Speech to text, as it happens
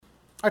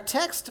Our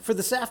text for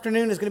this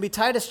afternoon is going to be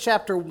Titus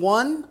chapter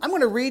 1. I'm going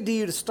to read to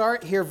you to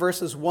start here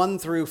verses 1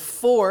 through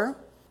 4.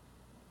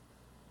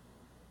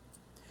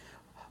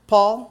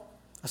 Paul,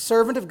 a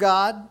servant of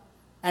God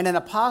and an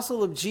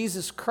apostle of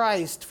Jesus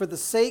Christ, for the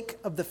sake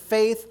of the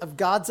faith of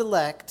God's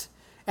elect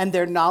and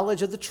their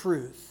knowledge of the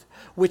truth,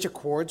 which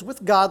accords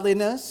with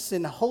godliness,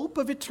 in hope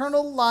of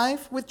eternal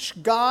life,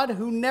 which God,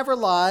 who never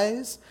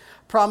lies,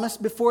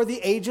 promised before the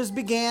ages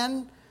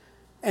began,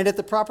 and at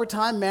the proper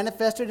time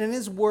manifested in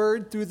his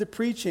word through the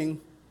preaching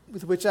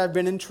with which I've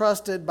been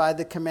entrusted by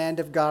the command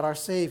of God our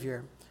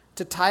Savior.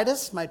 To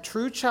Titus, my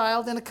true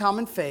child in a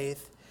common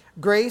faith,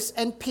 grace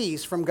and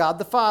peace from God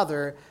the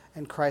Father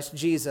and Christ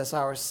Jesus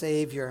our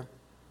Savior.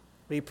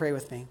 Will you pray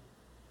with me?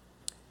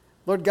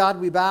 Lord God,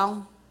 we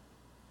bow,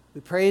 we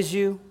praise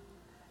you,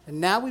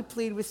 and now we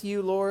plead with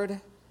you,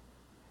 Lord,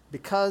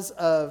 because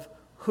of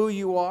who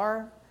you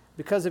are,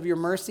 because of your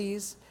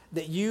mercies,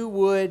 that you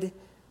would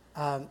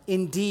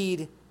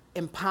indeed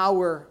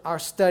empower our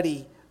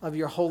study of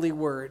your holy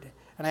word.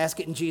 And I ask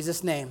it in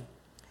Jesus' name.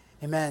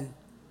 Amen.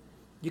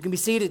 You can be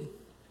seated.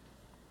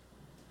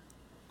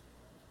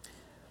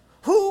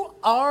 Who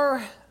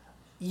are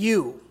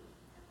you?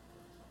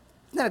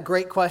 Isn't that a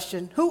great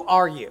question? Who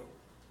are you?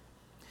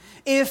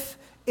 If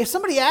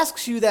somebody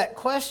asks you that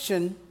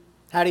question,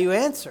 how do you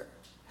answer?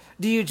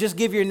 Do you just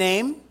give your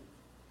name?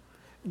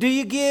 Do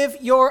you give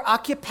your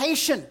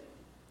occupation?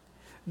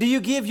 Do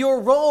you give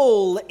your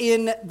role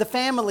in the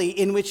family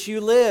in which you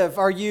live?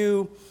 Are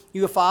you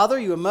a father? Are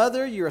you a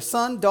mother? You're a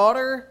son,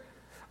 daughter?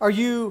 Are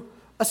you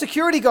a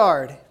security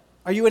guard?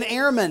 Are you an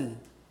airman?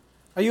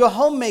 Are you a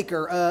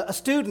homemaker, a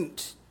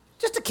student?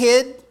 Just a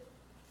kid?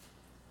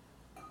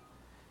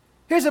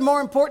 Here's a more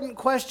important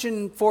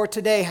question for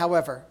today,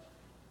 however.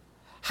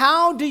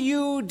 How do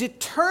you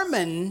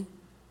determine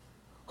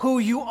who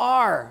you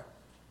are?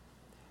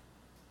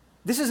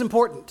 This is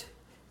important.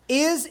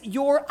 Is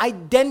your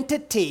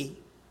identity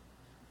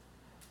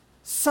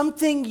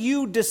something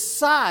you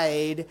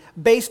decide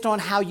based on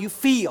how you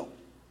feel?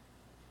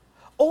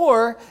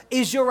 Or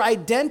is your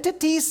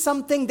identity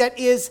something that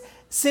is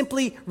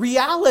simply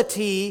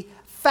reality,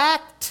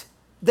 fact,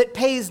 that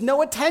pays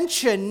no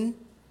attention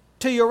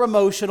to your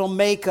emotional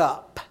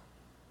makeup?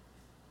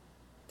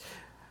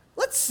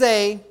 Let's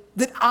say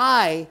that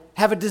I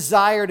have a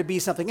desire to be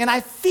something, and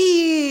I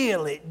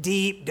feel it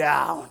deep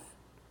down.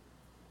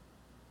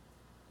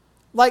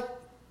 Like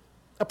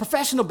a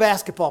professional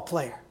basketball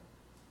player.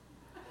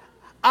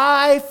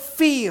 I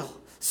feel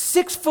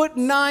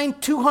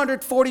 6'9",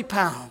 240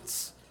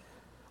 pounds.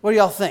 What do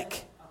y'all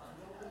think?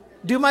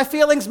 Do my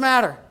feelings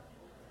matter?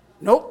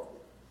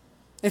 Nope.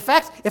 In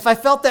fact, if I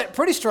felt that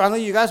pretty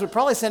strongly, you guys would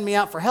probably send me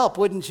out for help,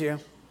 wouldn't you?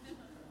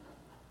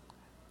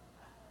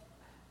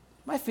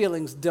 My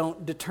feelings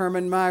don't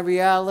determine my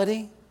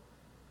reality.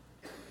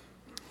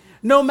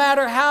 No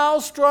matter how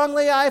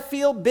strongly I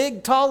feel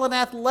big, tall, and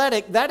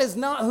athletic, that is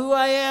not who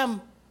I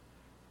am.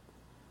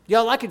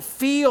 Y'all, I could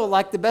feel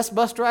like the best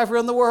bus driver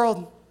in the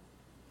world.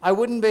 I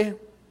wouldn't be.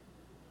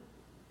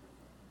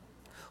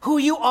 Who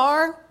you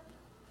are,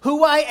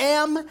 who I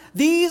am,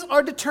 these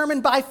are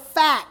determined by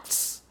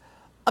facts.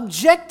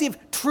 Objective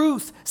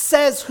truth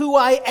says who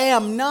I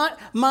am, not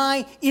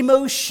my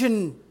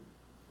emotion.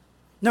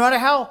 No matter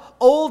how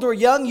old or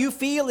young you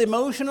feel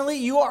emotionally,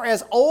 you are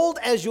as old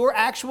as your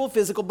actual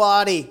physical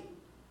body.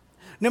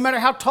 No matter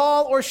how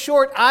tall or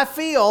short I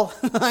feel,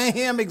 I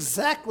am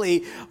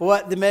exactly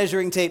what the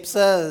measuring tape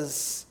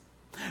says.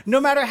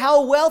 No matter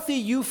how wealthy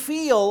you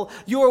feel,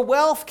 your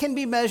wealth can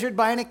be measured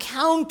by an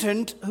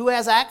accountant who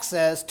has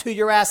access to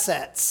your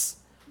assets.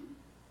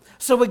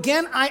 So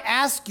again, I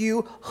ask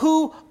you,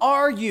 who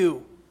are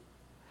you?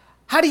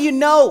 How do you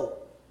know?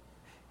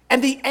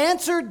 And the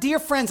answer, dear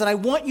friends, and I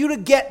want you to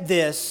get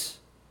this,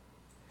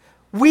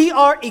 we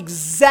are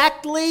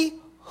exactly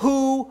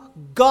who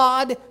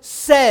God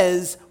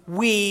says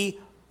we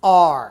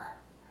are.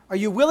 Are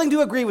you willing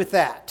to agree with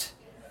that?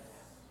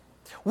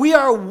 We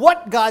are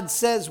what God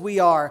says we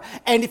are.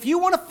 And if you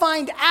want to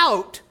find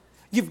out,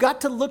 you've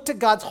got to look to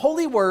God's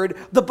holy word,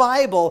 the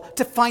Bible,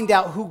 to find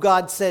out who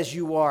God says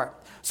you are.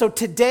 So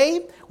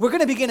today, we're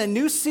going to begin a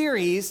new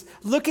series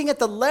looking at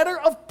the letter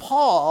of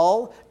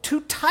Paul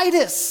to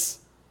Titus.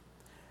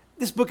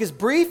 This book is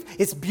brief,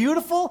 it's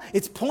beautiful,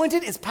 it's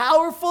pointed, it's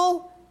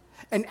powerful.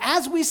 And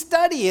as we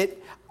study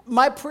it,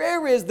 my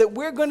prayer is that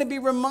we're going to be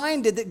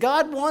reminded that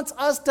God wants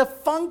us to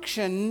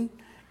function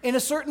in a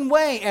certain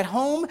way at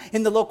home,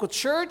 in the local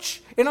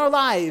church, in our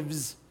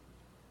lives.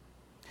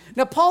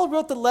 Now, Paul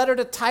wrote the letter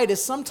to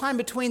Titus sometime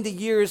between the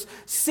years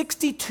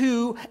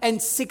 62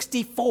 and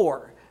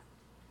 64.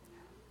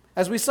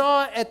 As we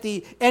saw at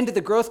the end of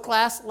the growth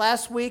class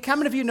last week, how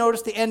many of you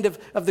noticed the end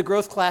of the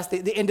growth class,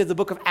 the end of the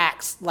book of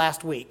Acts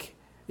last week?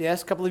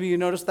 Yes, a couple of you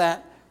noticed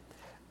that.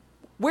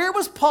 Where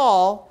was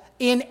Paul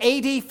in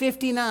AD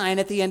 59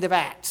 at the end of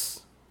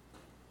Acts?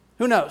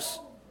 Who knows?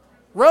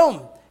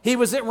 Rome. He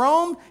was at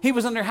Rome, he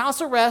was under house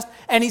arrest,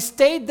 and he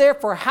stayed there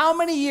for how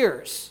many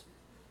years?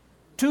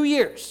 2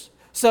 years.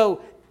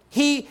 So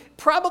He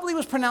probably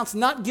was pronounced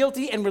not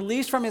guilty and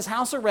released from his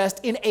house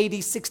arrest in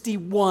AD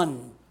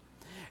 61.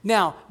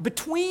 Now,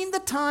 between the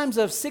times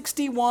of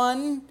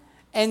 61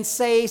 and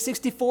say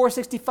 64,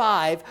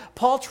 65,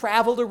 Paul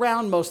traveled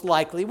around most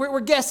likely. We're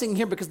guessing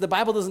here because the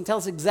Bible doesn't tell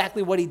us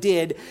exactly what he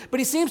did, but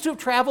he seems to have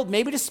traveled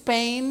maybe to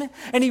Spain,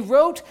 and he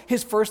wrote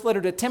his first letter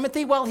to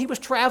Timothy while he was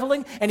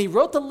traveling, and he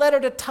wrote the letter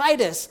to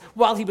Titus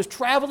while he was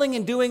traveling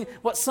and doing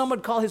what some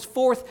would call his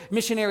fourth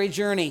missionary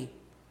journey.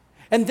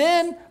 And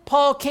then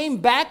Paul came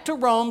back to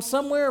Rome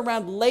somewhere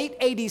around late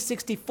AD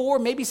 64,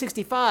 maybe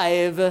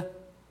 65,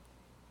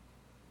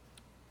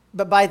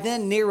 but by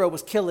then Nero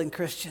was killing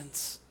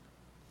Christians.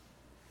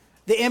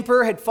 The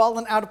emperor had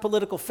fallen out of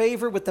political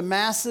favor with the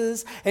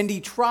masses, and he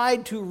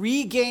tried to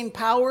regain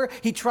power.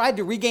 He tried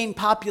to regain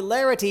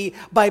popularity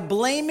by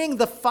blaming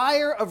the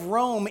fire of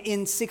Rome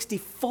in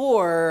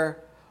 64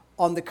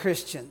 on the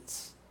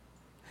Christians.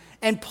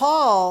 And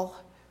Paul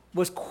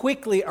was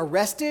quickly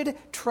arrested,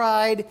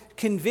 tried,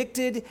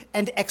 convicted,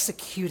 and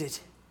executed.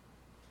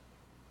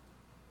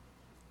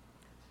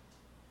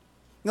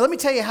 Now, let me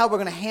tell you how we're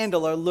going to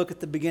handle our look at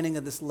the beginning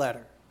of this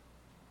letter.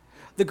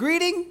 The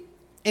greeting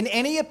in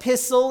any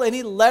epistle,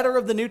 any letter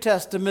of the New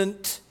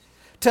Testament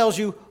tells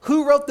you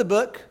who wrote the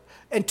book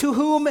and to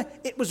whom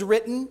it was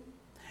written.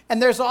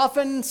 And there's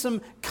often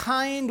some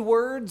kind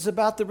words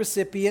about the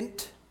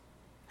recipient.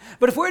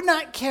 But if we're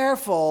not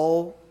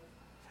careful,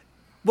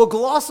 we'll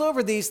gloss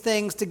over these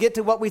things to get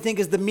to what we think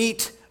is the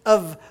meat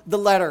of the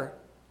letter.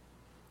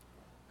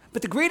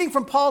 But the greeting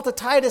from Paul to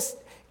Titus,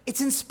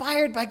 it's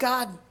inspired by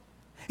God.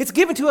 It's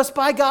given to us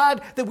by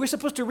God that we're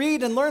supposed to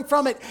read and learn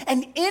from it.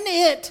 And in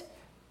it,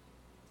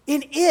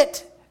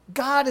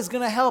 God is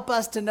going to help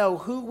us to know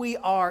who we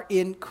are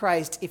in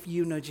Christ if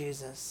you know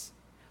Jesus.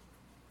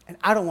 And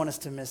I don't want us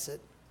to miss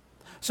it.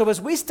 So as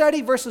we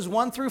study verses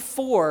 1 through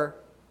 4,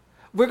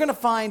 we're going to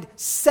find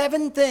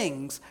 7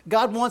 things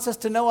God wants us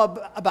to know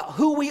about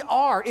who we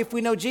are if we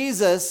know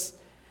Jesus.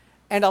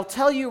 And I'll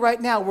tell you right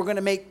now, we're going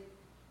to make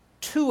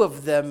 2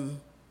 of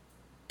them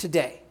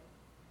today.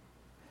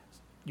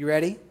 You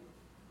ready?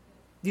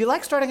 Do you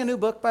like starting a new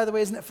book, by the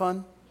way? Isn't it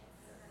fun?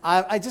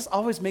 It just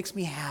always makes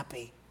me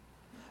happy.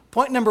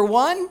 Point number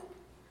 1,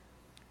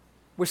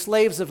 we're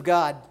slaves of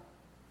God.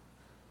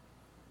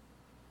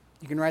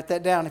 You can write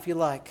that down if you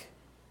like.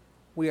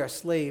 We are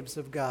slaves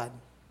of God.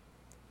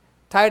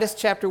 Titus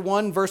chapter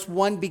 1, verse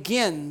 1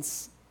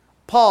 begins,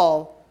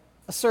 Paul,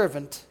 a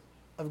servant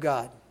of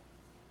God.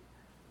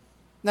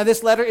 Now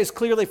this letter is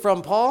clearly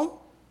from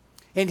Paul,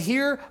 and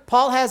here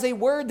Paul has a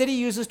word that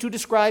he uses to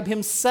describe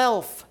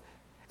himself.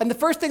 And the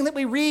first thing that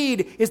we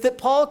read is that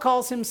Paul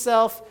calls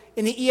himself,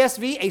 in the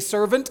ESV, a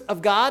servant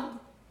of God.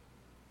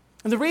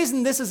 And the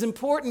reason this is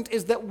important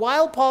is that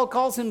while Paul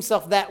calls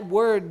himself that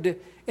word,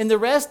 in the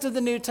rest of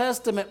the New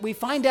Testament, we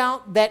find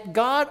out that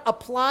God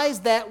applies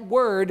that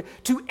word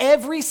to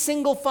every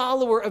single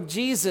follower of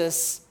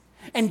Jesus.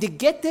 And to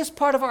get this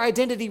part of our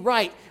identity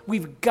right,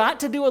 we've got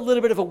to do a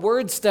little bit of a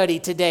word study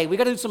today. We've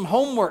got to do some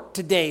homework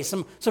today,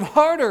 some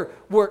harder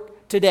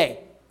work today.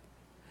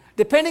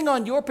 Depending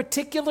on your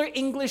particular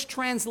English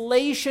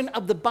translation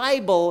of the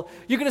Bible,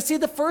 you're going to see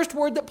the first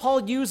word that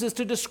Paul uses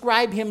to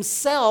describe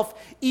himself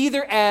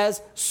either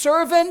as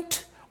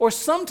servant, or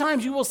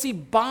sometimes you will see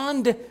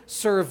bond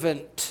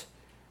servant.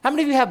 How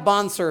many of you have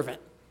bond servant?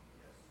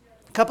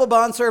 A couple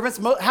bond servants.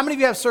 How many of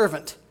you have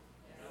servant?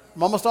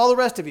 Almost all the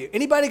rest of you.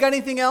 Anybody got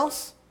anything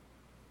else?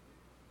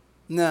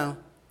 No.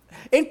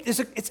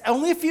 It's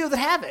only a few that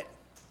have it.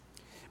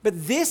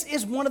 But this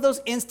is one of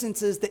those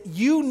instances that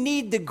you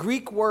need the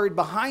Greek word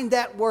behind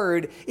that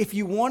word if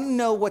you want to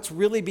know what's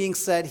really being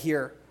said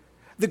here.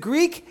 The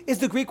Greek is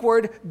the Greek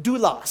word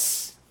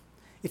doulos.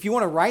 If you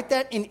want to write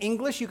that in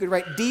English, you could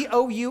write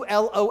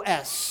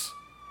doulos.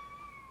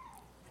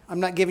 I'm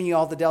not giving you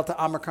all the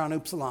Delta, Omicron,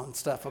 Upsilon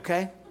stuff,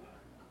 okay?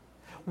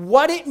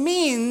 What it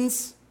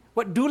means,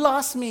 what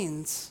doulos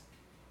means,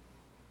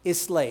 is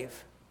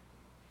slave.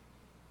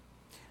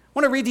 I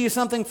want to read to you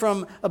something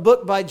from a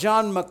book by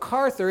John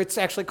MacArthur. It's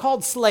actually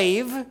called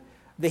Slave,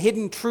 The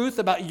Hidden Truth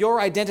About Your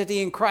Identity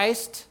in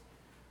Christ.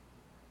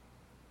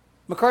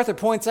 MacArthur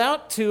points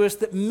out to us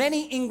that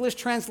many English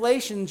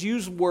translations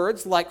use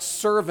words like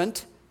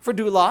servant for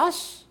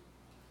doulos,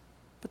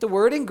 but the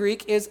word in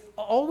Greek is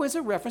always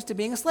a reference to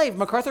being a slave.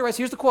 MacArthur writes,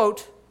 here's the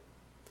quote,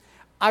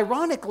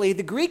 "Ironically,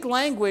 the Greek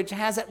language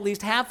has at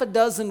least half a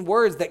dozen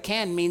words that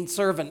can mean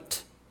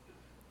servant.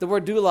 The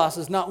word doulos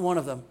is not one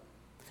of them.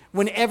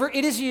 Whenever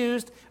it is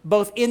used,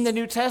 both in the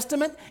New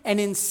Testament and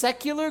in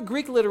secular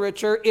Greek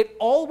literature, it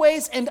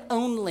always and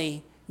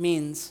only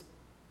means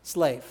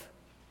slave."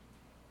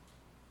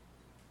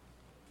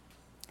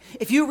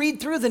 If you read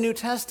through the New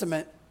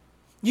Testament,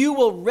 you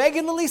will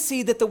regularly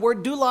see that the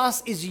word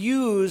doulos is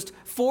used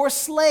for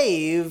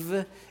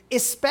slave,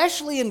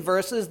 especially in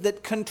verses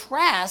that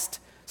contrast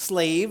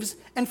slaves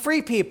and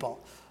free people.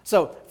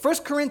 So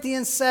 1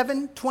 Corinthians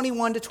 7,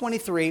 21 to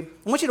 23.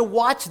 I want you to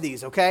watch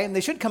these, okay? And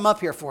they should come up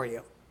here for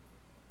you.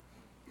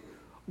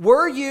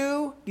 Were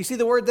you, do you see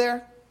the word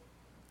there?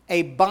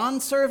 A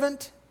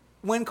bondservant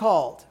when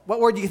called. What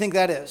word do you think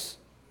that is?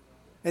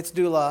 It's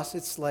doulos,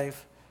 it's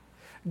slave.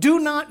 Do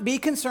not be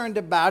concerned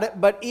about it,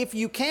 but if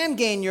you can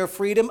gain your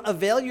freedom,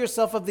 avail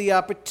yourself of the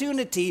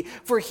opportunity.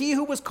 For he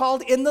who was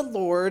called in the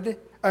Lord,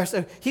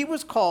 he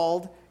was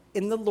called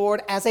in the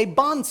Lord as a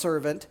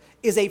bondservant,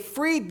 is a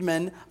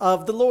freedman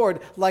of the Lord.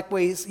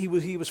 Likewise, he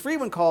was free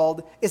when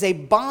called, is a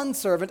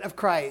bondservant of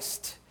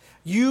Christ.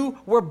 You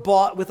were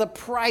bought with a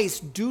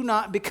price. Do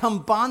not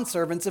become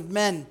bondservants of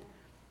men.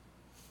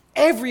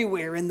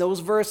 Everywhere in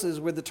those verses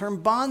where the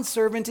term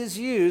bondservant is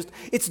used,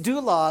 it's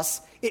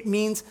doulos. It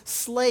means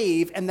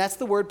slave, and that's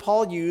the word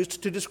Paul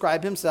used to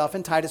describe himself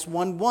in Titus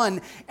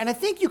 1:1. And I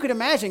think you could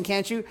imagine,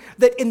 can't you,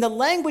 that in the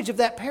language of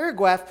that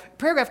paragraph,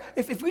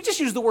 if we just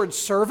use the word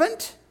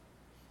servant,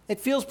 it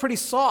feels pretty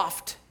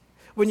soft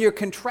when you're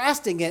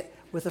contrasting it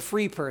with a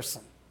free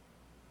person.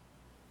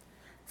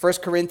 1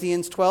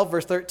 Corinthians 12,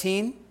 verse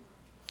 13.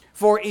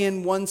 For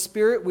in one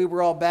spirit we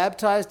were all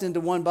baptized into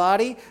one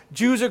body,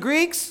 Jews or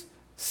Greeks,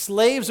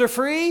 slaves or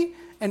free,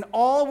 and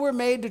all were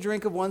made to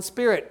drink of one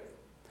spirit.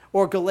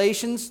 Or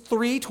Galatians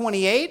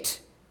 3:28,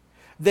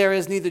 there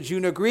is neither Jew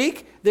nor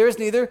Greek, there is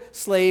neither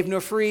slave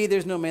nor free,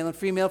 there's no male and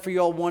female, for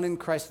you're all one in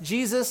Christ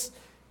Jesus.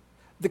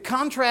 The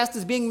contrast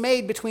is being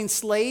made between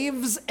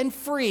slaves and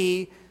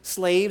free.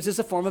 Slaves is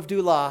a form of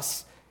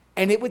doulos.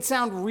 And it would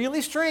sound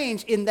really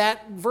strange in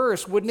that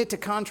verse, wouldn't it, to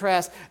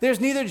contrast, there's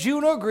neither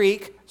Jew nor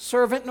Greek,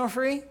 servant nor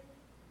free?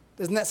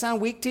 Doesn't that sound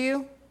weak to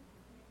you?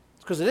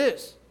 It's because it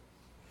is.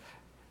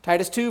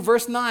 Titus 2,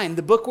 verse 9,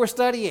 the book we're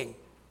studying.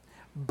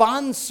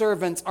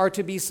 Bondservants are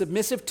to be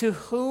submissive to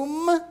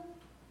whom?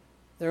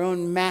 Their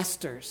own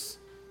masters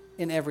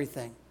in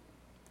everything.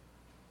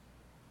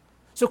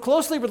 So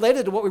closely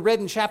related to what we read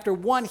in chapter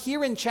 1,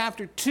 here in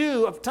chapter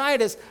 2 of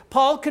Titus,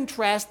 Paul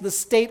contrasts the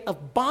state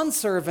of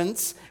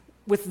bondservants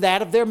with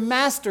that of their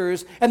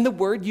masters, and the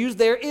word used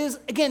there is,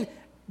 again,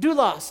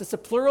 doulos. It's a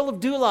plural of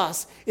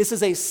doulos. This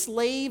is a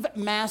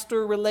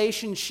slave-master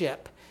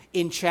relationship.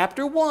 In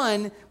chapter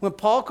 1, when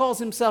Paul calls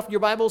himself, your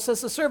Bible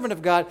says, a servant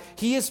of God,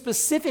 he is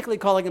specifically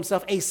calling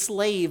himself a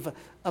slave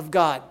of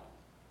God.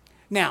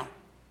 Now,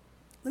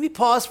 let me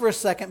pause for a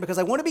second because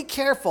I want to be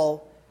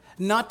careful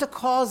not to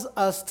cause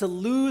us to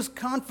lose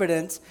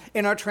confidence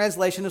in our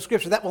translation of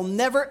Scripture. That will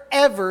never,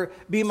 ever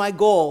be my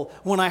goal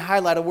when I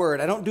highlight a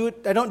word. I don't do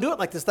it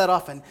like this that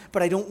often,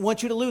 but I don't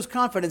want you to lose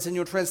confidence in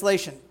your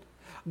translation.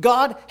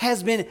 God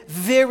has been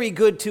very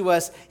good to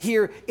us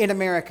here in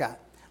America.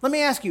 Let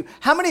me ask you,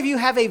 how many of you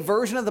have a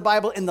version of the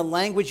Bible in the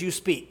language you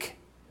speak?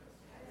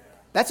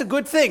 That's a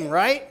good thing,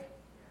 right?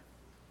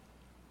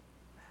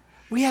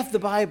 We have the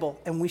Bible,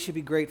 and we should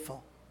be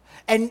grateful.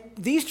 And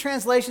these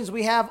translations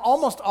we have,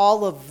 almost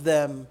all of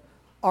them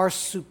are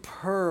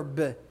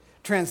superb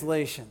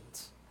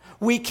translations.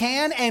 We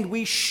can and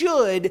we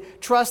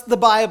should trust the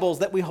Bibles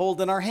that we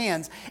hold in our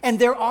hands. And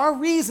there are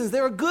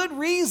good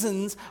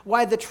reasons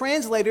why the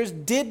translators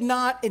did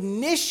not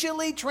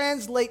initially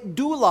translate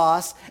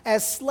doulos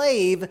as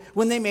slave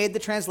when they made the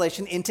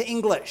translation into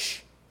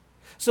English.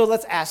 So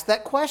let's ask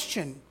that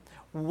question.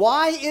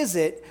 Why is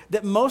it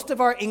that most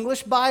of our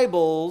English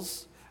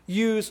Bibles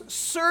use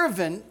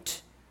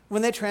servant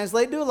when they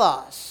translate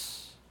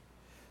doulos?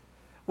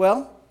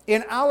 Well,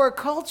 in our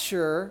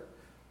culture,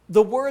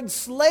 the word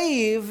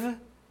slave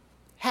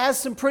has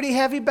some pretty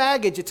heavy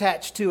baggage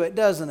attached to it,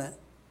 doesn't it?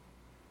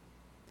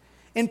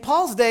 In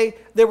Paul's day,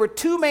 there were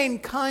two main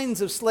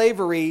kinds of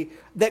slavery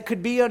that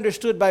could be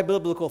understood by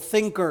biblical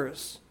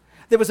thinkers.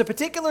 There was a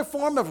particular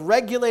form of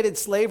regulated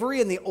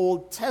slavery in the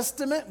Old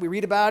Testament. We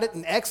read about it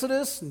in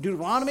Exodus and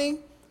Deuteronomy.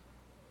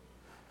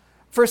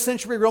 First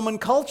century Roman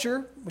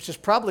culture, which is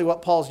probably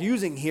what Paul's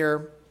using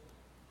here,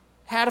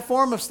 had a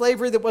form of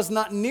slavery that was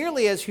not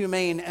nearly as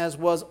humane as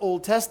was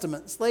Old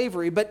Testament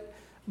slavery. But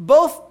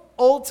both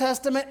Old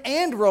Testament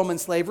and Roman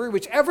slavery,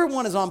 whichever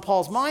one is on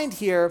Paul's mind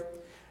here,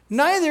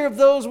 neither of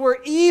those were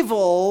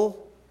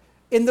evil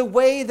in the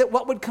way that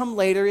what would come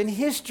later in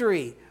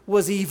history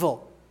was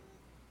evil.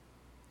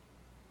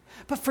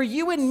 But for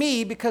you and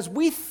me, because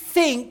we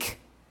think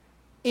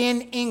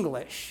in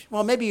English,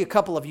 well, maybe a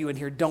couple of you in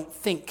here don't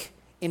think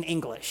in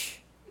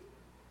English.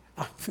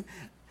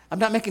 I'm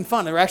not making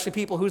fun. There are actually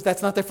people whose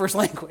that's not their first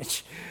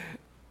language.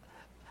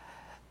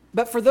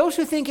 But for those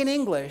who think in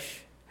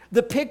English,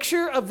 the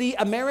picture of the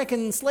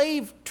American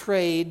slave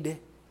trade,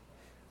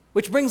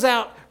 which brings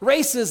out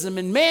racism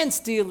and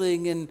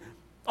man-stealing and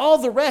all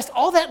the rest,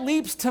 all that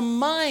leaps to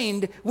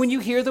mind when you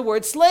hear the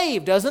word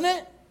slave, doesn't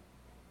it?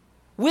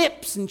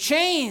 Whips and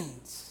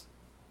chains.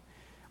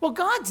 Well,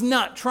 God's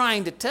not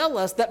trying to tell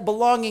us that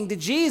belonging to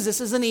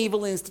Jesus is an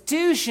evil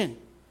institution.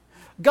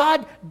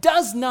 God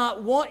does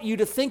not want you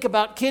to think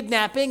about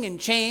kidnapping and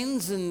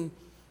chains and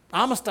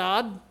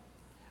Amistad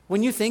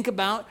when you think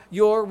about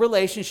your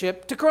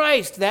relationship to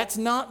Christ. That's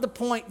not the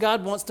point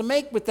God wants to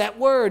make with that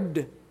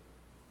word.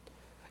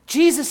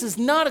 Jesus is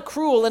not a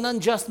cruel and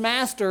unjust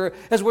master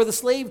as were the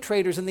slave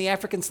traders in the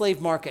African slave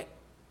market.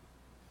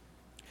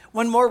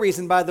 One more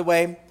reason, by the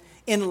way,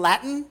 in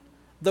Latin,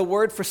 the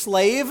word for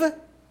slave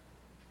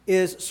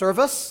is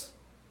servus.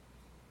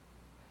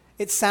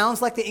 It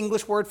sounds like the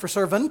English word for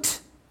servant.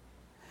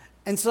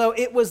 And so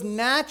it was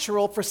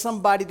natural for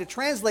somebody to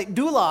translate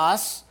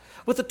doulos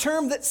with a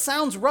term that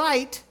sounds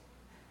right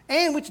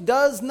and which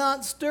does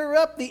not stir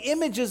up the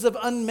images of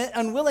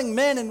unwilling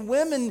men and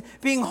women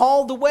being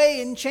hauled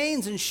away in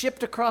chains and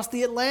shipped across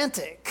the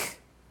Atlantic.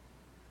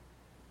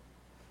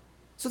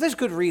 So there's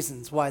good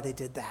reasons why they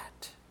did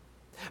that.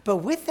 But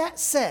with that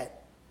said,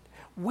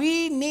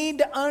 we need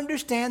to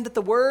understand that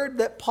the word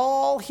that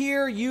Paul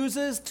here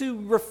uses to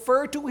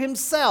refer to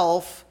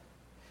himself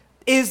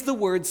is the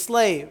word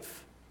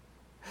slave.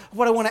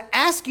 What I want to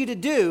ask you to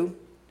do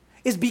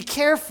is be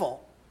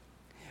careful.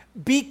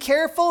 Be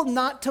careful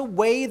not to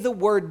weigh the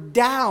word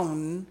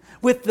down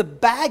with the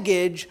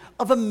baggage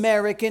of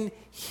American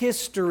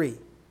history.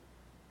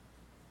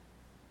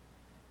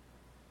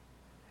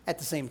 At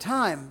the same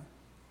time,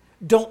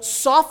 don't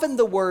soften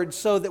the word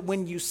so that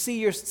when you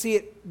see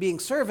it being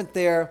servant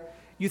there,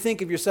 you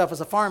think of yourself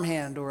as a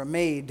farmhand or a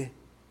maid.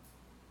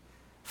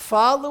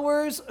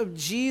 Followers of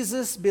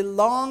Jesus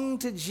belong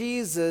to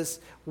Jesus.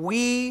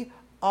 We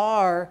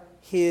are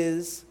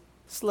his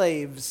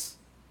slaves.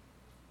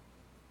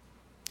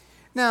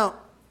 Now,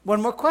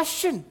 one more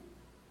question.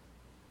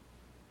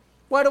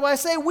 Why do I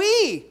say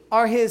we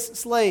are his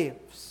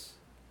slaves?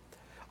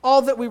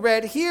 All that we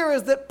read here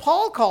is that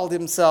Paul called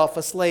himself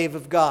a slave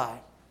of God.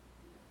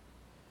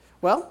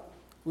 Well,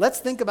 let's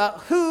think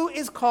about who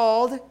is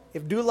called,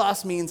 if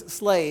doulos means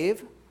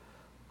slave,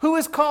 who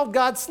is called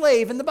God's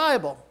slave in the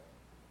Bible.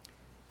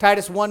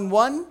 Titus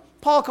 1:1,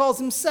 Paul calls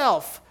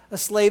himself a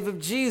slave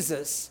of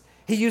Jesus.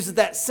 He uses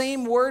that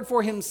same word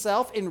for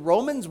himself in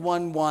Romans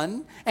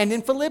 1:1 and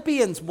in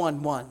Philippians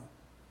 1:1.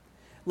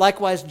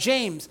 Likewise,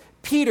 James,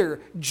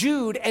 Peter,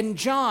 Jude, and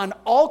John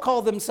all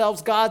call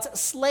themselves God's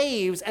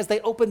slaves as they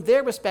open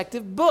their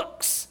respective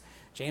books.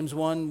 James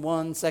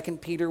 1:1,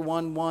 2 Peter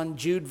 1:1,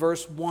 Jude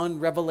verse 1,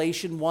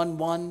 Revelation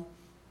 1:1.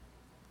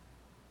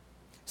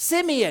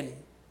 Simeon,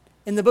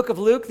 in the book of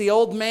Luke, the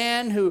old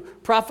man who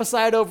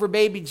prophesied over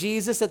baby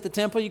Jesus at the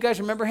temple, you guys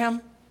remember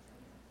him?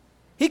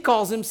 He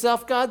calls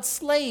himself God's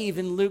slave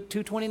in Luke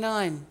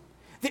 2:29.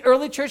 The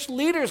early church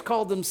leaders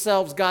called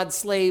themselves God's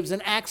slaves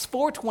in Acts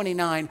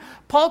 4:29.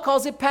 Paul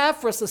calls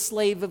Epaphras a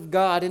slave of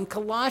God in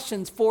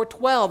Colossians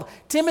 4:12.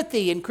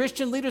 Timothy and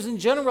Christian leaders in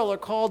general are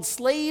called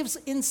slaves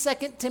in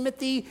 2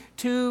 Timothy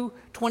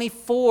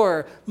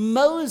 2:24.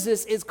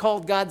 Moses is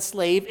called God's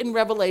slave in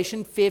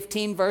Revelation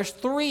 15 verse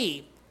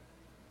 3.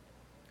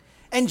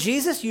 And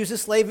Jesus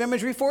uses slave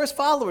imagery for his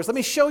followers. Let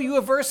me show you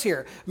a verse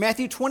here.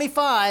 Matthew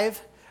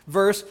 25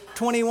 verse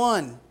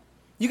 21.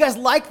 You guys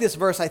like this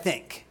verse, I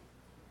think.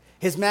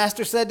 His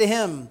master said to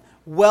him,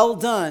 "Well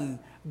done,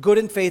 good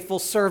and faithful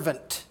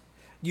servant.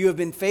 You have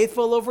been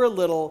faithful over a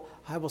little,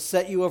 I will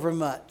set you over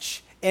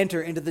much.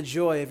 Enter into the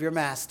joy of your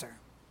master."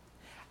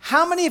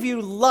 How many of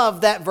you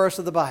love that verse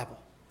of the Bible?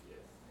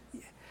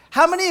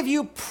 How many of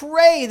you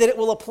pray that it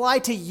will apply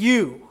to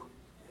you?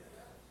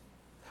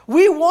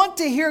 We want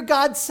to hear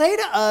God say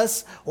to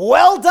us,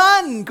 "Well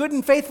done, good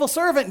and faithful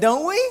servant,"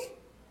 don't we?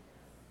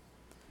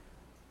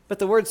 But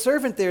the word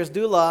servant there is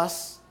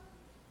doulos.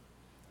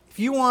 If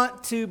you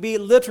want to be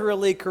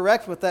literally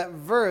correct with that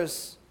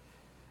verse,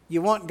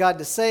 you want God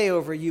to say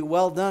over you,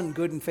 "Well done,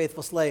 good and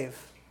faithful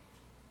slave."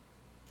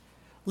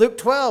 Luke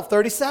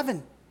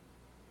 12:37.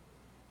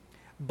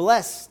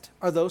 Blessed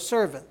are those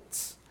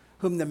servants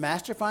whom the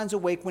master finds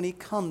awake when he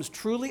comes.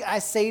 Truly I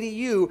say to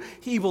you,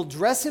 he will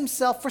dress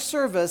himself for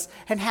service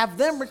and have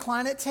them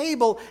recline at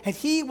table, and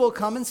he will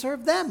come and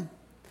serve them.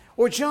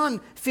 Or John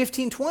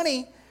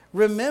 15:20.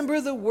 Remember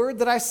the word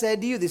that I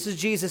said to you. This is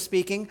Jesus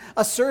speaking.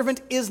 A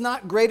servant is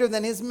not greater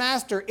than his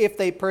master. If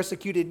they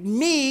persecuted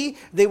me,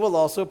 they will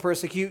also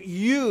persecute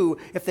you.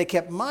 If they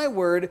kept my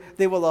word,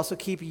 they will also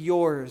keep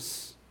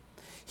yours.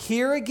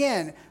 Here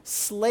again,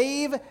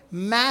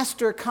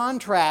 slave-master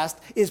contrast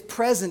is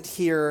present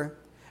here.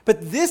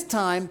 But this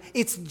time,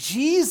 it's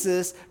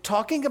Jesus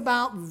talking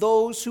about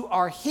those who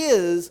are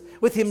his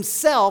with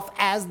himself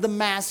as the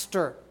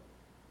master.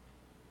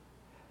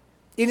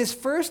 In his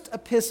first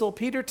epistle,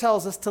 Peter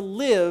tells us to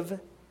live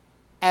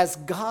as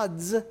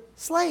God's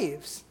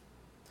slaves.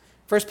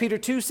 1 Peter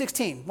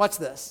 2:16, watch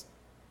this.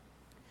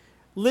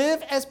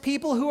 Live as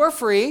people who are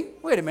free.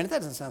 Wait a minute, that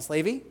doesn't sound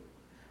slavey.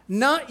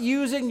 Not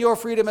using your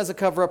freedom as a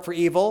cover-up for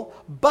evil,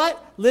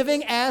 but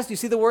living as, do you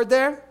see the word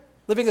there?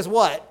 Living as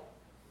what?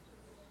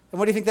 And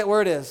what do you think that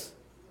word is?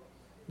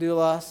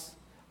 Doulos.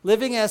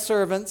 Living as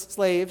servants,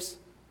 slaves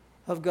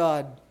of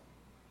God.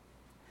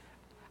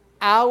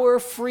 Our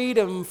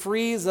freedom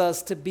frees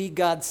us to be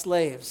God's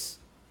slaves.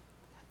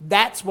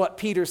 That's what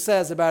Peter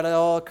says about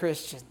all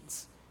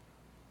Christians.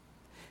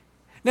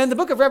 Now, in the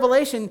book of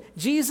Revelation,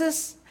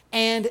 Jesus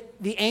and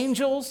the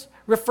angels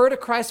refer to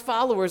Christ's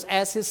followers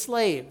as his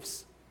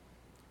slaves.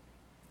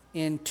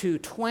 In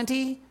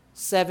 2:20,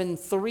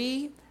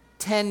 7:3,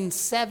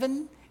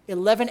 10:7,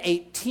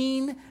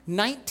 11:18,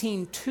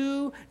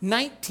 19:2,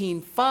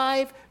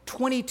 19:5,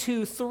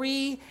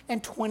 22:3,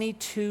 and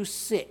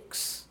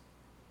 22:6.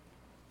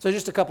 So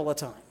just a couple of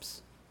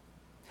times.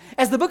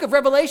 As the book of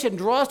Revelation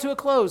draws to a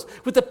close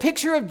with the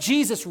picture of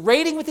Jesus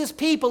reigning with his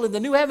people in the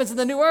new heavens and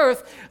the new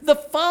earth, the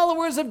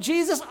followers of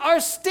Jesus are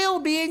still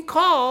being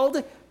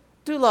called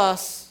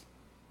doulos,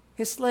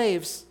 his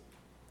slaves.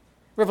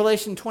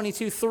 Revelation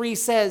 22:3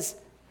 says,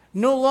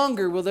 "No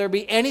longer will there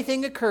be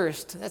anything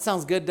accursed." That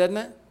sounds good, doesn't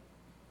it?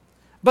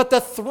 "But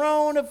the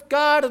throne of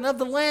God and of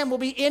the Lamb will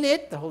be in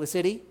it," the holy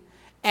city,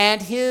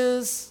 "and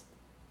his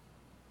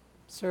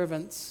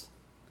servants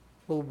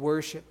will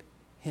worship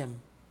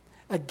him."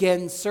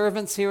 Again,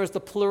 servants here is the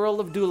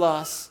plural of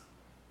doulos,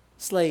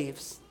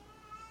 slaves.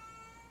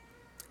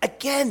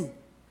 Again,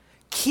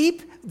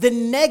 keep the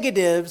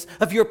negatives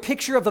of your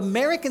picture of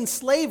American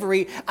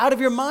slavery out of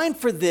your mind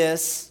for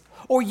this,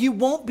 or you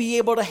won't be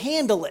able to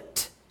handle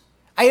it.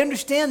 I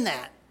understand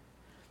that.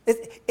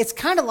 It's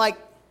kind of like,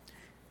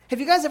 have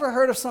you guys ever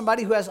heard of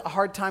somebody who has a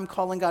hard time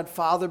calling God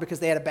Father because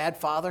they had a bad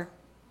father?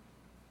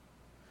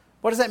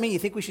 What does that mean? You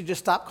think we should just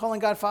stop calling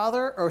God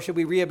Father, or should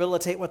we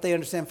rehabilitate what they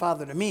understand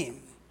Father to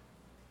mean?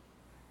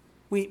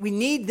 We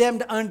need them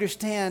to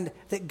understand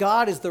that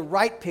God is the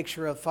right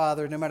picture of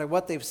Father no matter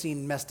what they've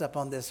seen messed up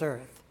on this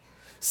earth.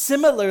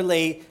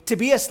 Similarly, to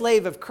be a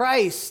slave of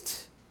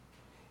Christ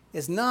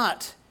is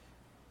not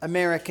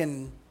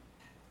American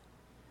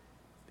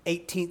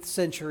 18th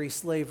century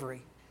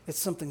slavery. It's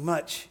something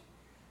much,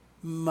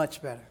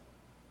 much better.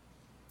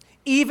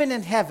 Even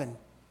in heaven,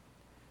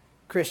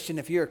 Christian,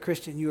 if you're a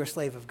Christian, you are a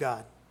slave of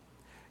God.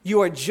 You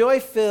are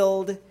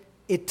joy-filled,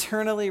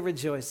 eternally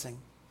rejoicing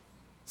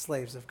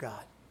slaves of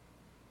God.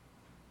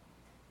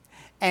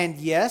 And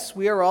yes,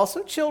 we are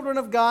also children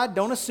of God.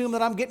 Don't assume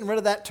that I'm getting rid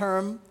of that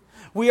term.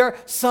 We are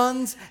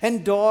sons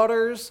and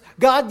daughters.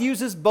 God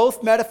uses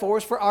both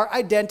metaphors for our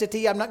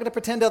identity. I'm not going to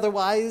pretend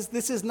otherwise.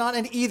 This is not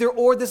an either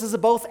or, this is a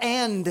both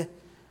and.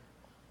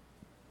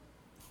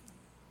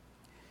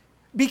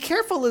 Be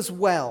careful as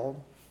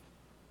well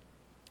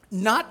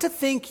not to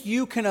think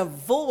you can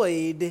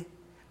avoid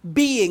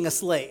being a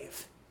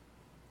slave.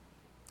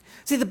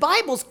 See, the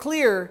Bible's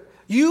clear.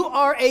 You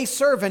are a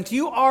servant,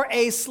 you are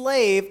a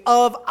slave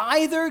of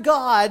either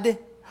God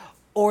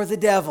or the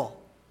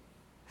devil.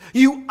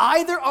 You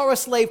either are a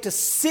slave to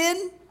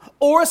sin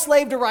or a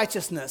slave to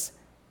righteousness.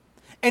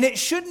 And it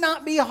should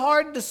not be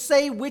hard to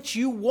say which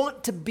you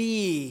want to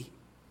be.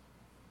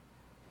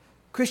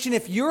 Christian,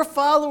 if you're a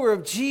follower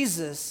of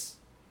Jesus,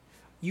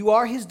 you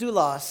are his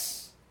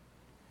doulos.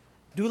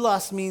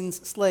 Doulos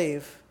means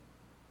slave.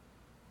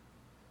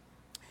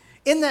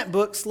 In that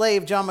book,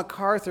 Slave, John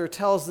MacArthur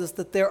tells us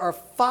that there are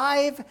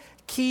 5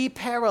 key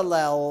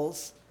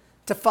parallels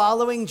to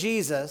following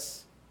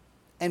Jesus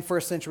and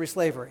first century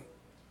slavery.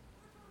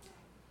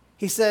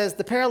 He says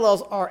the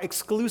parallels are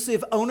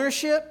exclusive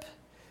ownership,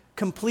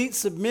 complete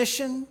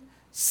submission,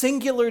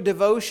 singular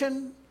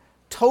devotion,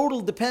 total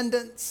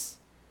dependence,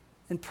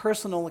 and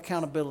personal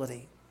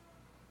accountability.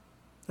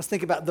 Let's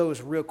think about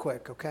those real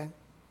quick, okay?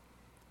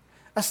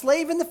 A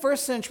slave in the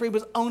first century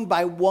was owned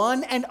by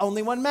one and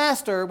only one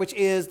master, which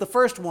is the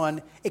first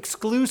one,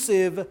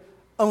 exclusive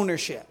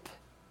ownership.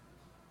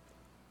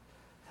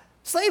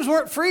 Slaves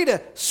weren't free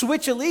to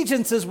switch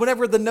allegiances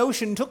whenever the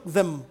notion took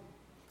them.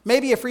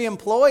 Maybe a free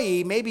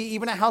employee, maybe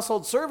even a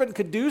household servant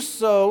could do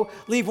so,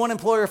 leave one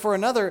employer for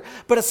another,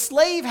 but a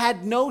slave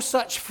had no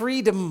such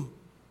freedom.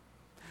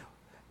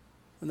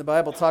 When the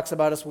Bible talks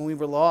about us when we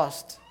were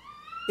lost,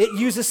 it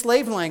uses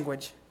slave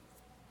language.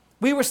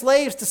 We were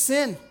slaves to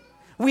sin.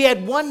 We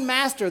had one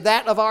master,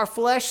 that of our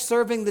flesh,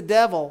 serving the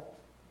devil.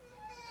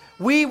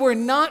 We were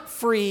not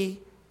free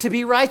to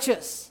be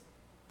righteous.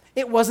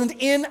 It wasn't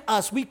in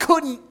us. We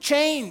couldn't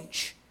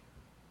change.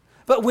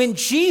 But when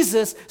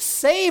Jesus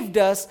saved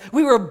us,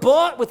 we were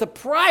bought with a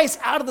price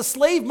out of the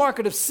slave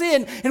market of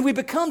sin, and we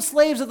become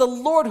slaves of the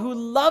Lord who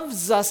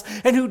loves us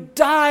and who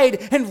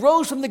died and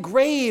rose from the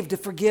grave to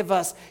forgive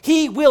us.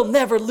 He will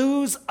never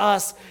lose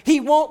us. He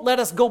won't let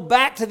us go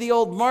back to the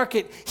old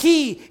market.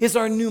 He is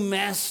our new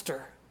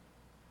master.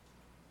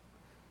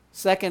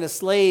 Second, a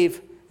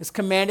slave is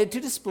commanded to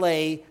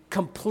display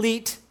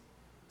complete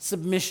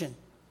submission.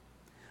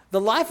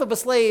 The life of a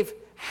slave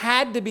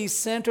had to be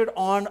centered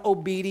on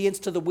obedience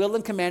to the will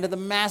and command of the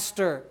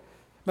master.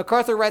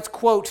 MacArthur writes,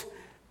 quote,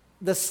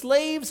 "The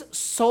slave's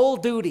sole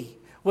duty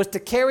was to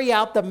carry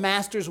out the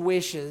master's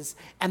wishes,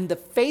 and the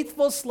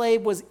faithful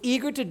slave was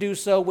eager to do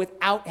so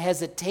without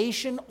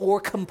hesitation or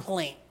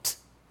complaint."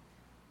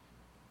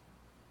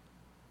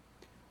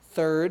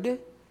 Third,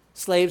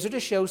 slaves are to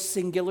show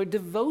singular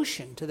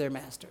devotion to their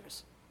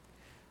masters.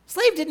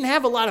 Slave didn't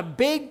have a lot of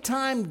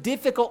big-time,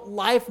 difficult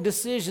life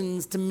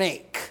decisions to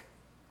make.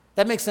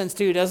 That makes sense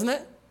to you, doesn't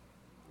it?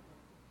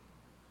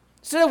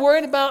 Instead of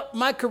worrying about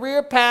my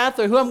career path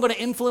or who I'm going to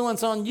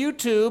influence on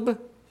YouTube,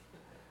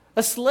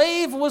 a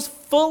slave was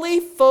fully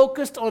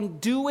focused on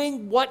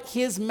doing what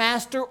his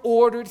master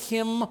ordered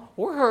him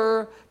or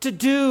her to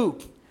do.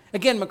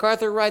 Again,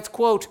 MacArthur writes,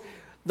 quote,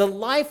 "The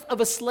life of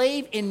a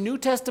slave in New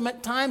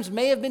Testament times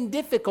may have been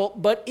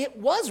difficult, but it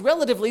was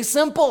relatively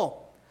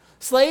simple.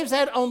 Slaves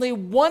had only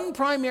one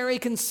primary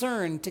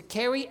concern: to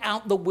carry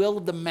out the will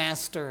of the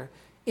master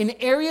In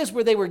areas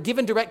where they were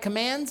given direct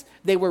commands,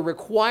 they were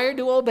required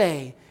to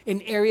obey.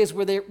 In areas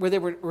where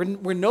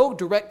no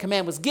direct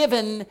command was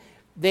given,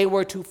 they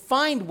were to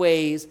find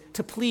ways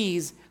to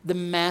please the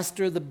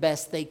master the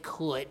best they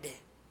could.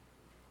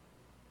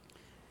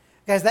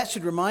 Guys, that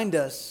should remind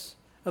us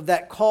of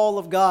that call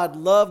of God.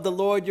 Love the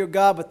Lord your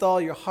God with all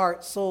your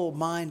heart, soul,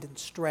 mind, and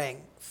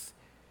strength.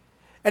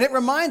 And it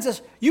reminds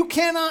us, you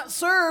cannot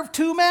serve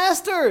two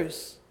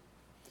masters.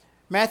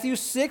 Matthew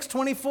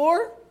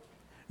 6:24.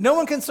 No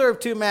one can serve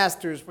two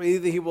masters, for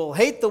either he will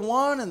hate the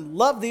one and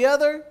love the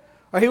other,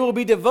 or he will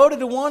be devoted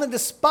to one and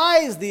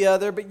despise the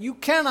other, but you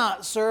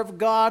cannot serve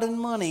God and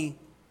money.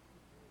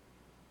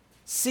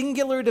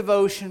 Singular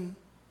devotion,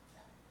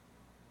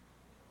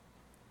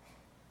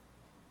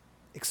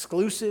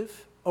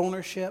 exclusive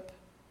ownership.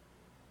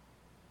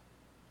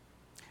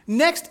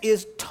 Next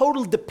is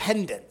total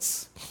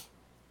dependence.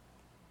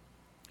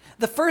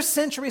 The first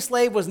century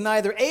slave was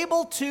neither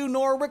able to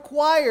nor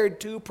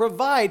required to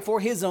provide for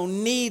his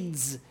own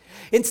needs.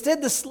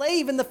 Instead, the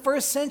slave in the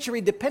first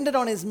century depended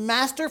on his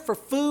master for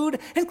food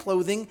and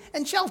clothing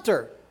and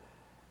shelter.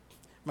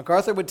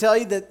 MacArthur would tell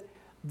you that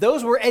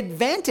those were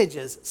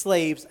advantages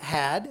slaves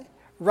had,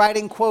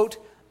 writing, quote,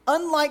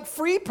 "Unlike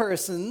free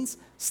persons,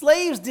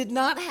 slaves did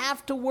not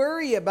have to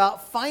worry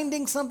about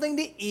finding something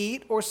to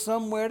eat or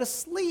somewhere to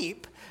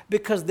sleep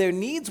because their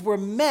needs were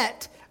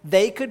met.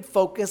 They could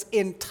focus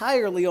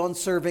entirely on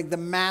serving the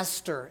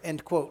master,"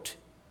 end quote.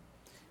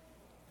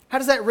 How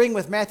does that ring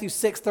with Matthew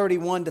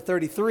 6:31 to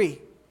 33?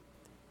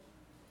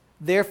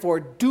 "Therefore,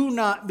 do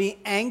not be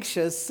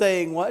anxious,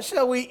 saying, 'What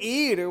shall we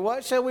eat? Or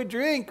what shall we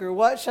drink? Or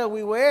what shall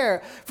we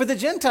wear?' For the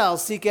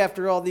Gentiles seek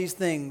after all these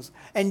things,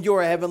 and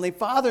your heavenly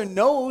Father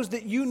knows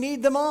that you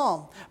need them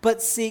all.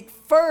 But seek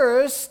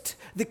first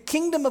the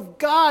kingdom of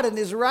God and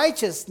his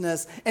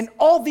righteousness, and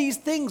all these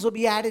things will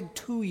be added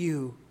to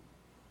you."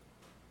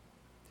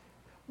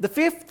 The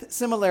fifth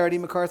similarity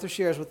MacArthur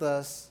shares with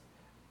us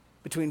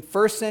between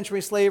first century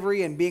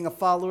slavery and being a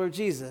follower of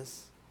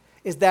Jesus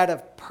is that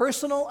of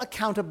personal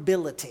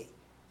accountability.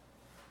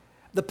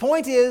 The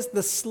point is,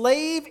 the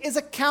slave is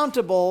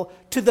accountable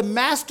to the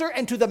master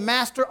and to the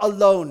master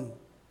alone.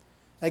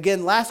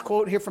 Again, last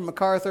quote here from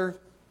MacArthur.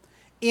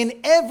 "In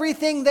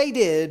everything they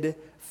did,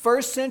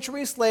 first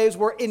century slaves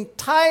were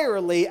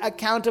entirely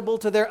accountable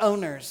to their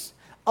owners.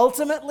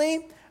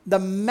 Ultimately, the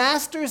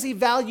master's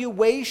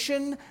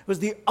evaluation was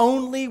the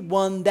only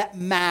one that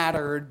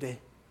mattered."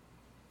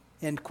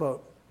 End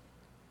quote.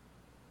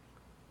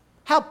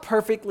 How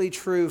perfectly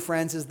true,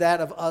 friends, is that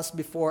of us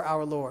before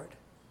our Lord?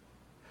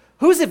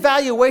 Whose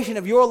evaluation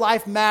of your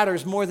life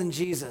matters more than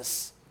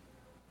Jesus?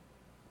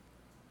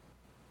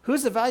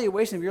 Whose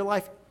evaluation of your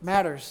life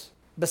matters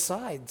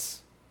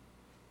besides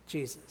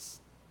Jesus?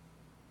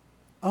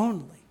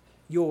 Only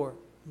your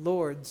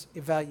Lord's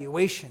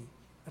evaluation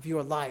of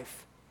your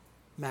life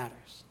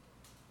matters.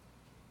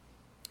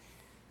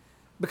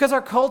 Because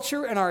our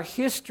culture and our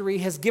history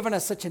has given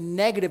us such a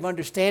negative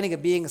understanding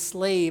of being a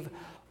slave,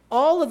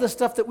 all of the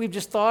stuff that we've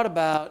just thought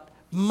about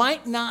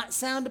might not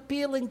sound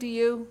appealing to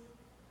you.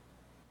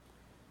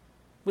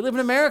 We live in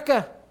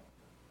America.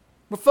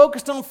 We're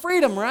focused on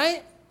freedom,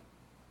 right?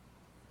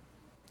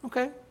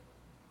 Okay.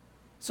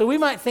 So we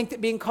might think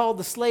that being called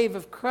the slave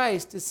of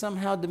Christ is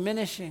somehow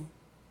diminishing.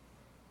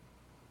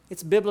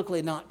 It's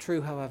biblically not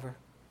true, however.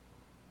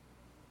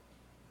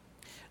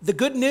 The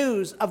good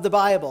news of the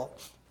Bible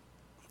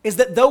is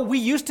that though we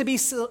used to be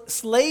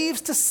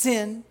slaves to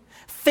sin,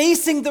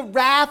 facing the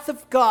wrath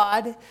of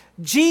God,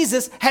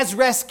 Jesus has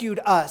rescued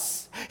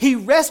us. He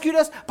rescued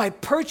us by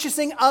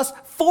purchasing us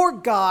for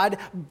God,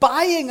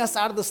 buying us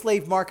out of the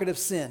slave market of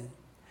sin.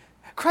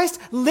 Christ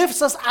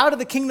lifts us out of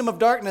the kingdom of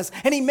darkness,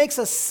 and he makes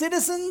us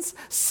citizens,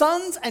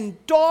 sons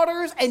and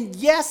daughters, and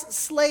yes,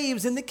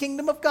 slaves in the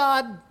kingdom of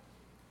God.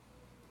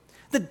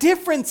 The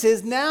difference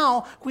is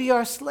now we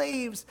are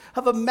slaves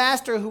of a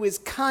master who is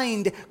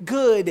kind,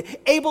 good,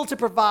 able to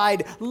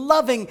provide,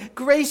 loving,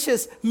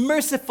 gracious,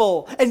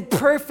 merciful, and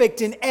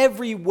perfect in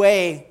every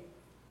way.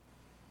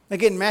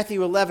 Again,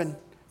 Matthew 11,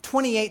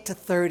 28 to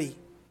 30.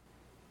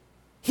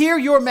 "Hear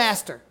your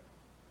master.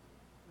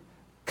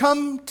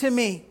 Come to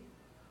me,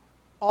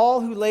 all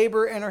who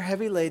labor and are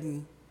heavy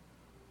laden,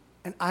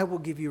 and I will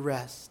give you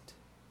rest.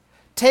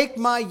 Take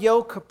my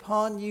yoke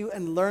upon you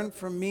and learn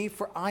from me,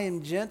 for I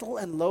am gentle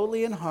and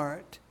lowly in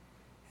heart,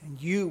 and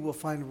you will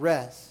find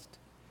rest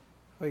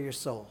for your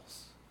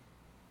souls.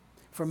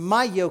 For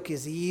my yoke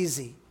is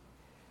easy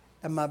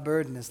and my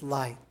burden is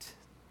light."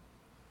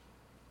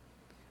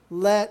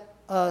 Let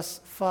us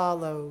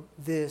follow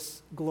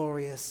this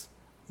glorious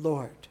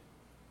Lord.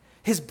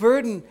 His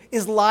burden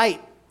is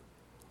light.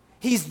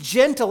 He's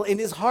gentle in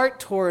his heart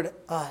toward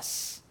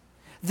us.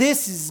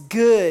 This is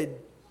good.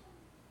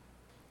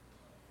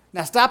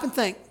 Now stop and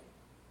think.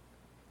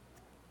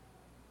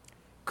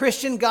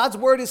 Christian, God's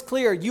word is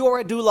clear. You are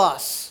a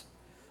doulos,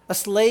 a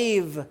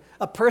slave,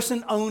 a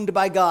person owned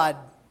by God.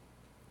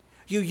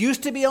 You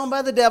used to be owned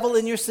by the devil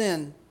in your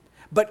sin,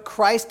 but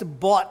Christ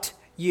bought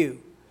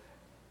you.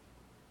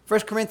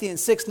 1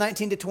 Corinthians 6,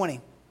 19 to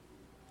 20.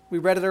 We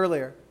read it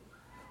earlier.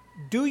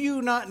 Do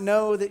you not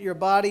know that your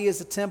body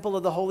is a temple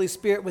of the Holy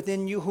Spirit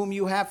within you, whom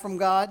you have from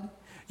God?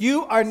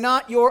 You are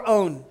not your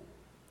own,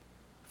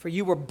 for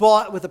you were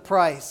bought with a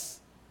price.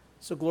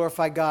 So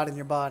glorify God in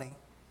your body.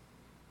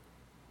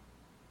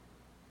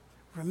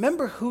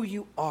 Remember who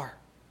you are.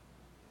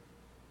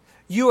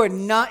 You are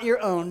not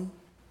your own.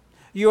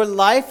 Your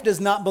life does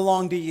not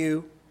belong to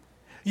you.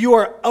 You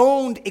are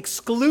owned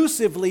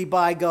exclusively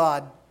by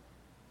God.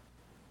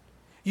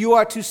 You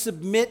are to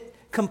submit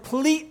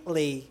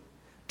completely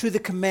to the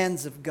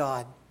commands of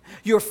God.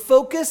 Your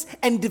focus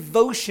and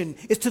devotion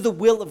is to the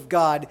will of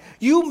God.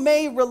 You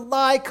may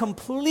rely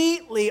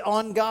completely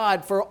on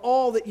God for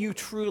all that you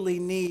truly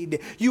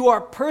need. You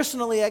are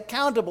personally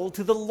accountable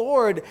to the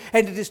Lord,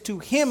 and it is to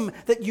Him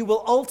that you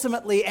will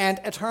ultimately and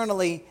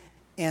eternally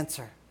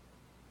answer.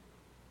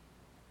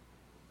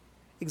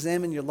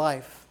 Examine your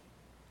life.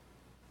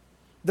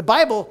 The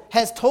Bible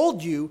has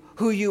told you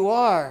who you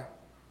are.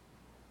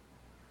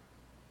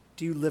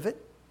 Do you live it?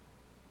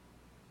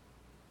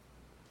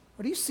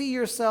 Or do you see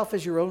yourself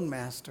as your own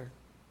master?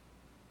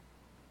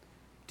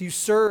 Do you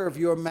serve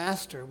your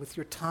master with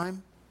your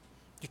time,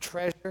 your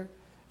treasure,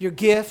 your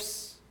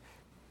gifts,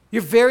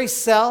 your very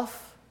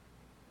self?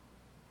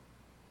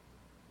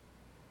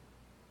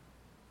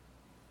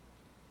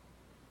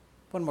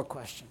 One more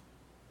question.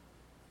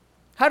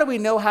 How do we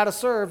know how to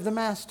serve the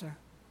master?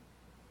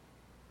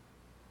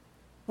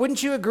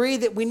 Wouldn't you agree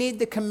that we need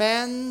the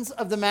commands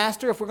of the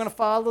master if we're going to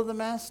follow the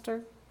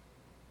master?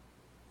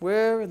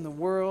 Where in the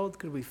world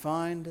could we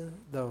find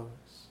those?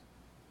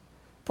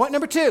 Point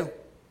number 2.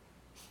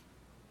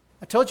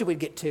 I told you we'd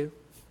get 2.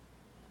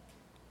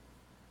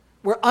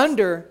 We're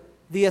under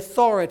the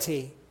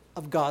authority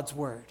of God's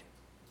word.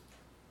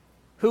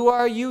 Who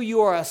are you?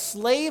 You are a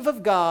slave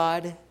of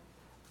God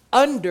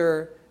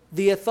under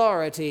the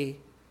authority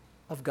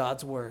of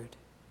God's word,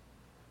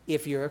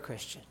 if you're a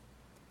Christian.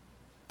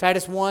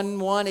 Titus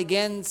 1:1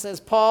 again says,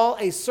 Paul,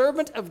 a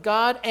servant of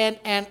God and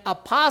an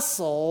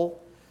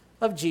apostle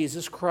of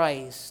Jesus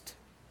Christ.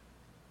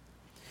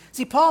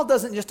 See, Paul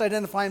doesn't just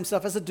identify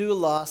himself as a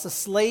doulos, a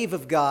slave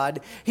of God.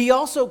 He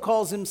also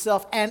calls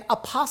himself an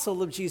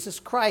apostle of Jesus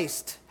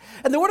Christ.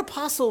 And the word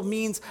apostle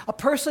means a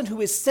person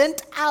who is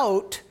sent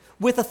out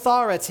with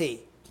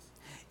authority.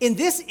 In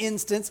this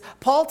instance,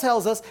 Paul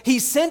tells us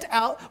he's sent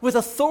out with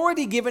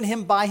authority given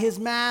him by his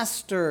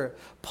master.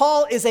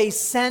 Paul is a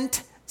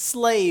sent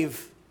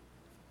slave.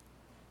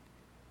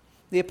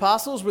 The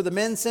apostles were the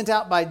men sent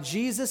out by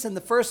Jesus in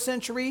the first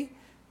century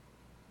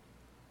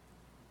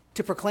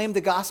to proclaim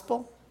the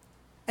gospel.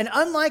 And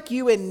unlike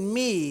you and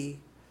me,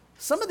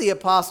 some of the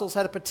apostles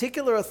had a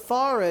particular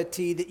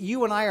authority that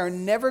you and I are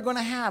never going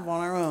to have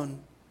on our own.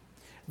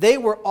 They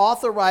were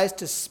authorized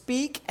to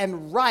speak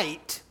and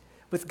write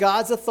with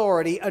God's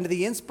authority under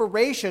the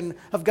inspiration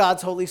of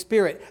God's Holy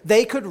Spirit.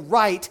 They could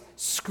write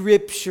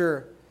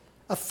Scripture,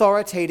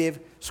 authoritative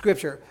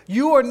Scripture.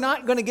 You are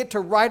not going to get to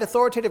write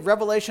authoritative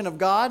revelation of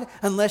God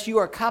unless you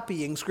are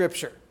copying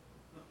Scripture.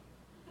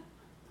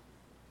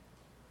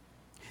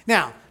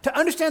 Now, to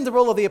understand the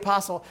role of the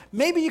apostle,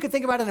 maybe you could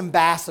think about an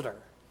ambassador.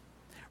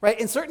 Right?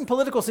 In certain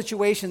political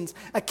situations,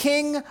 a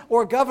king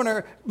or a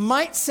governor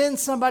might send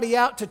somebody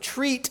out to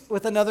treat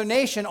with another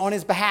nation on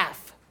his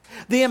behalf.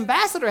 The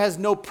ambassador has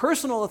no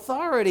personal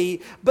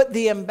authority, but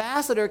the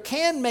ambassador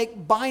can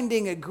make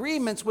binding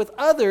agreements with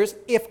others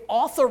if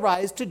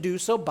authorized to do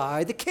so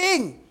by the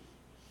king.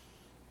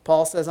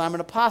 Paul says, I'm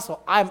an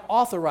apostle. I'm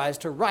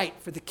authorized to write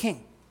for the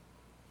king.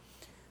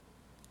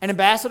 An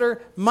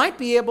ambassador might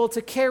be able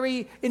to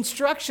carry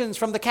instructions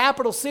from the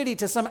capital city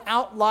to some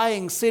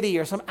outlying city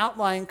or some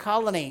outlying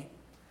colony.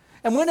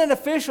 And when an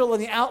official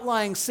in the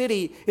outlying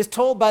city is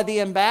told by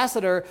the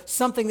ambassador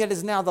something that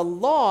is now the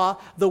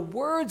law, the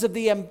words of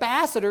the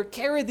ambassador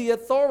carry the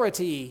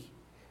authority.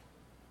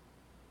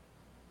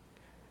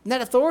 And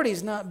that authority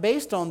is not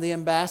based on the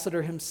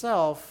ambassador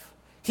himself.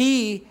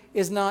 He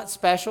is not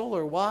special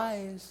or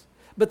wise.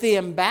 But the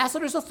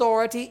ambassador's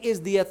authority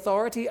is the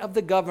authority of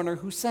the governor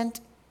who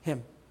sent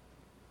him.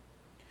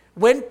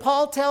 When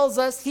Paul tells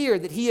us here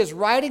that he is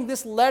writing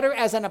this letter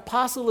as an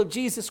apostle of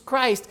Jesus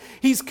Christ,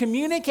 he's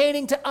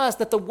communicating to us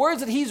that the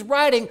words that he's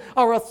writing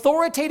are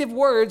authoritative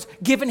words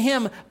given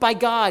him by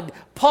God.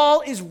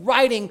 Paul is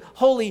writing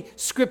Holy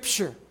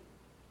Scripture.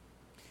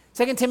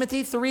 2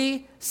 Timothy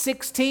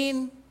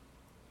 3:16,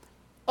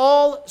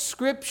 all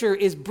Scripture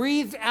is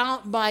breathed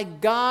out by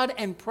God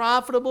and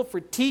profitable for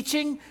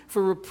teaching,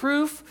 for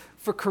reproof,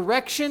 for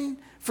correction,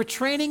 for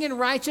training in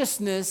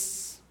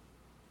righteousness.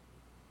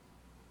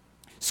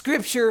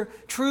 Scripture,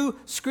 true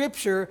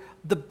Scripture,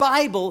 the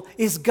Bible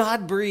is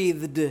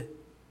God-breathed.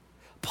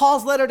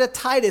 Paul's letter to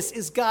Titus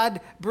is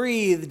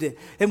God-breathed.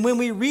 And when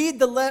we read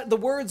the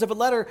words of a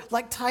letter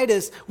like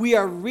Titus, we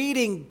are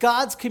reading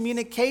God's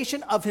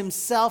communication of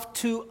himself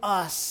to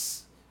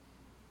us.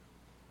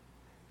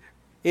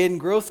 In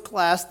growth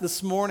class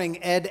this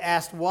morning, Ed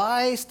asked,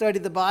 why study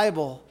the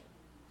Bible?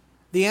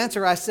 The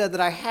answer I said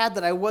that I had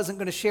that I wasn't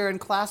going to share in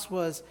class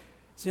was,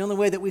 it's the only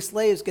way that we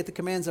slaves get the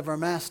commands of our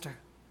master.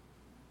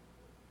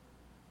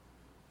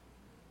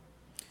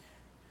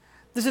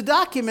 There's a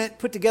document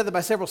put together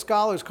by several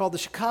scholars called the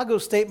Chicago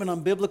Statement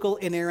on Biblical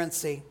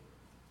Inerrancy.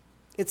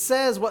 It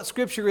says what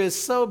Scripture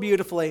is so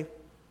beautifully.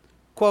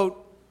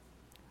 Quote,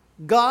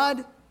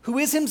 God, who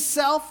is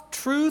himself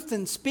truth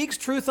and speaks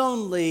truth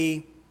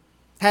only,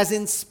 has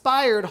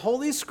inspired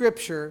Holy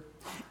Scripture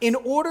in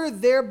order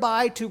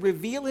thereby to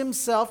reveal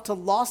himself to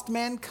lost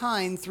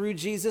mankind through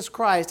Jesus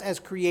Christ as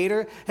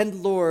Creator and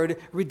Lord,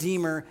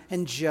 Redeemer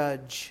and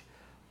Judge.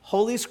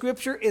 Holy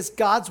Scripture is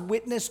God's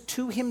witness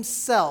to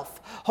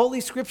himself.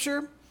 Holy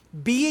Scripture,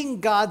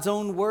 being God's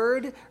own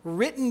word,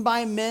 written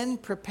by men,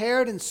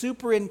 prepared and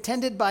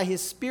superintended by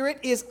his Spirit,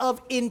 is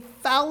of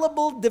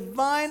infallible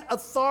divine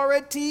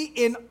authority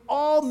in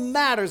all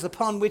matters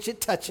upon which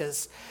it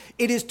touches.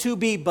 It is to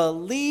be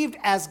believed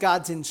as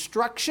God's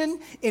instruction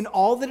in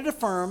all that it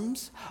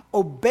affirms,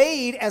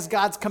 obeyed as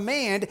God's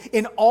command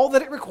in all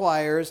that it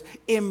requires,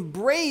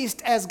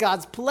 embraced as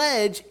God's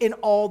pledge in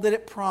all that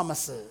it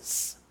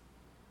promises.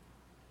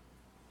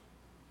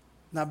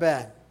 Not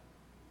bad.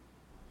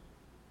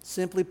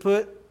 Simply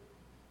put,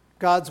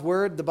 God's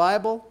word, the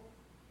Bible,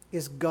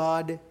 is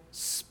God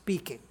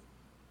speaking.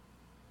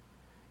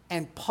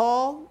 And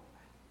Paul,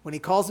 when he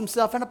calls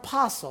himself an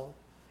apostle,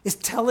 is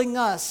telling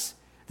us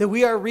that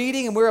we are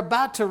reading and we're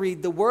about to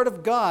read the word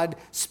of God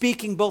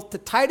speaking both to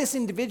Titus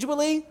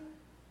individually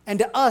and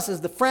to us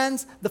as the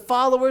friends, the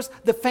followers,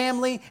 the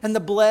family, and the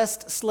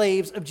blessed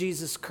slaves of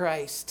Jesus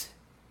Christ.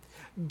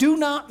 Do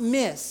not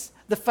miss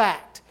the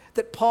fact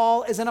that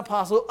Paul is an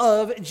apostle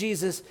of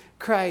Jesus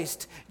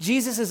Christ.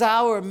 Jesus is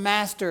our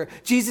master.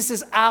 Jesus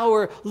is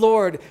our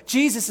Lord.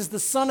 Jesus is the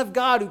Son of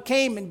God who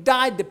came and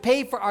died to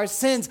pay for our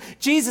sins.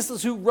 Jesus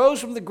is who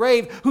rose from the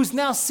grave, who's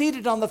now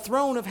seated on the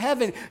throne of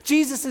heaven.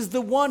 Jesus is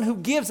the one who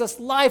gives us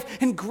life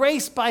and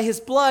grace by his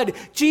blood.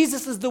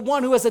 Jesus is the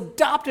one who has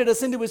adopted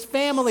us into his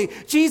family.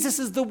 Jesus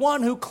is the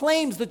one who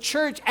claims the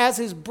church as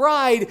his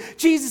bride.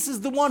 Jesus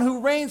is the one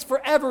who reigns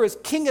forever as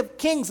King of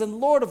Kings and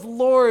Lord of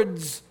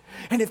Lords.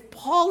 And if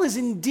Paul is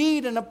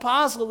indeed an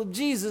apostle of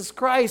Jesus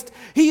Christ,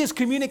 he is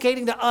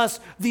communicating to us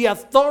the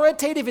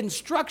authoritative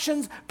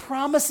instructions,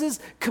 promises,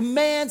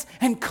 commands,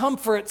 and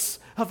comforts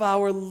of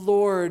our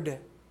Lord.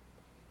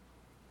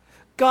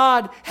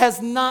 God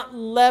has not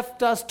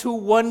left us to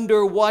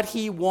wonder what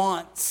he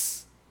wants.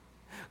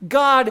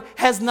 God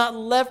has not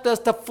left us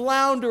to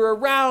flounder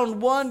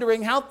around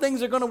wondering how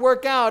things are going to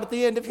work out at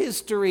the end of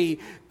history.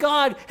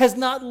 God has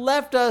not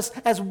left us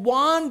as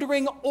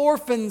wandering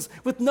orphans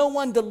with no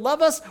one to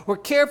love us or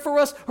care for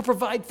us or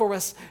provide for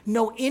us.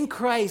 No, in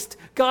Christ,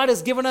 God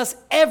has given us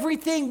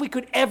everything we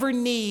could ever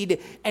need,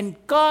 and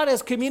God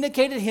has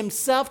communicated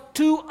himself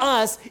to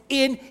us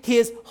in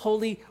his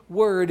holy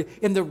word,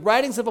 in the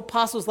writings of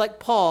apostles like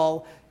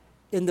Paul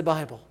in the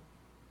Bible.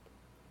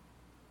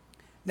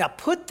 Now,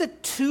 put the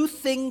two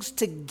things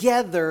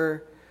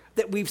together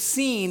that we've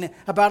seen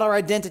about our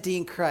identity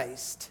in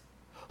Christ.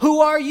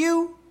 Who are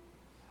you?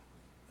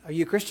 Are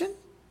you a Christian?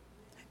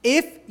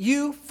 If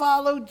you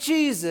follow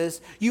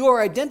Jesus, you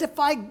are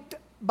identified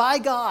by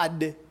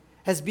God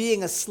as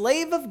being a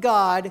slave of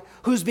God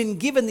who's been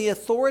given the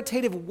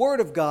authoritative word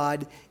of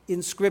God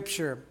in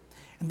Scripture.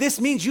 And this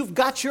means you've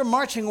got your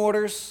marching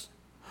orders.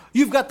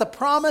 You've got the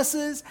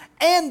promises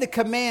and the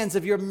commands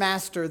of your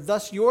master.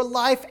 Thus, your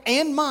life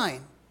and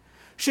mine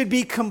should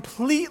be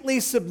completely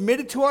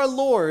submitted to our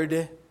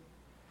Lord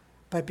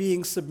by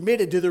being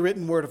submitted to the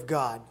written word of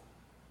God.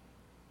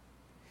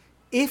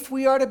 If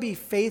we are to be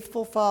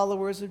faithful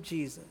followers of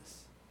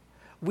Jesus,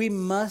 we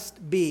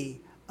must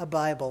be a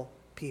Bible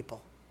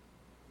people.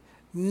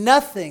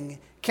 Nothing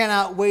can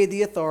outweigh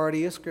the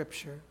authority of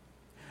Scripture.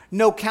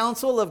 No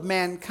counsel of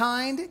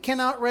mankind can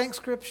outrank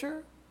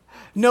Scripture.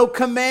 No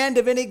command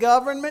of any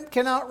government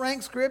can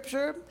outrank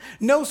Scripture.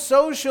 No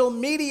social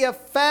media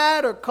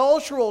fad or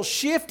cultural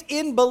shift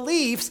in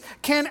beliefs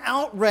can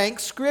outrank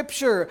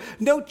Scripture.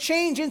 No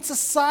change in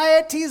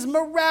society's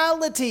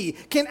morality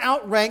can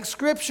outrank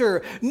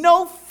Scripture.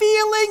 No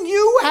feeling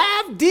you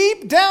have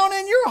deep down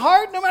in your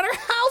heart, no matter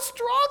how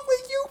strongly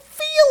you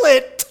feel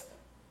it,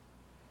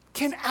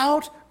 can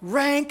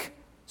outrank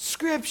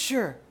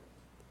Scripture.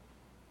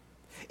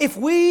 If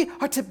we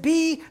are to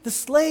be the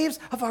slaves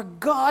of our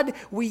God,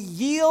 we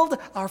yield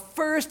our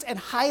first and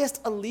highest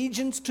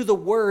allegiance to the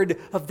word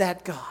of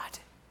that God.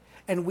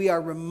 And we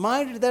are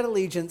reminded of that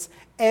allegiance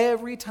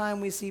every time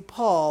we see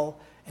Paul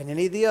and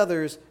any of the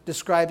others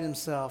describe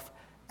himself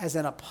as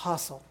an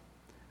apostle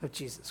of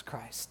Jesus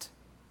Christ.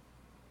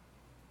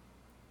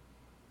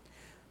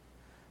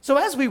 So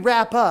as we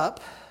wrap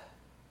up,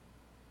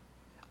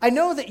 I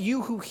know that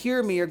you who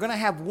hear me are going to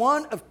have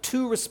one of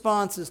two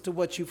responses to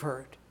what you've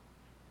heard.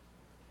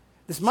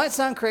 This might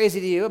sound crazy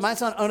to you. It might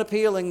sound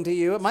unappealing to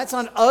you. It might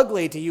sound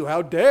ugly to you.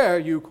 How dare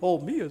you call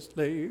me a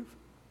slave?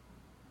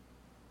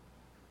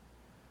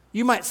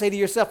 You might say to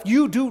yourself,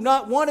 you do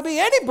not want to be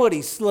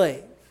anybody's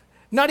slave,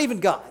 not even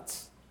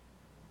God's.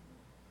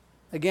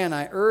 Again,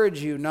 I urge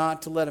you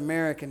not to let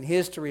American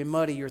history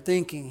muddy your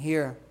thinking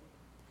here.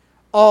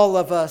 All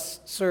of us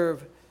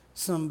serve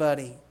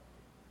somebody.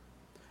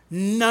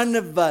 None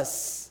of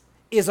us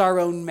is our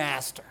own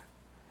master.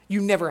 You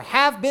never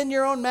have been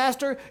your own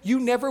master. You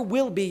never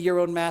will be your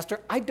own master.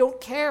 I don't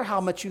care how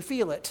much you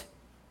feel it.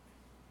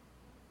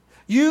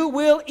 You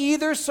will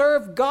either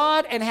serve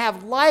God and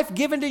have life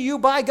given to you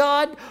by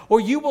God, or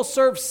you will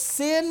serve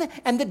sin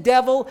and the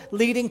devil,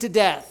 leading to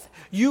death.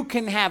 You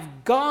can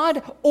have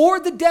God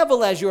or the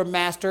devil as your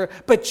master,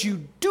 but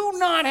you do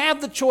not have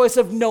the choice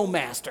of no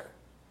master.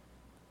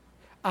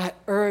 I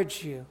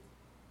urge you,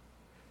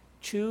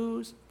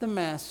 choose the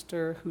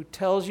master who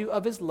tells you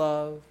of his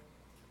love,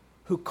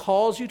 who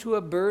calls you to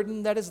a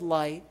burden that is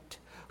light,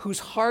 whose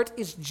heart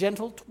is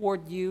gentle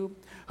toward you,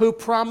 who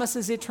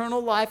promises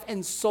eternal life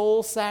and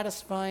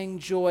soul-satisfying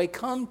joy.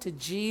 Come to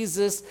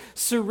Jesus,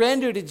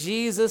 surrender to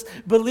Jesus,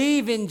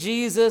 believe in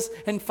Jesus,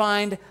 and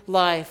find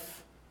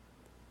life.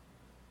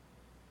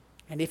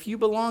 And if you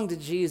belong to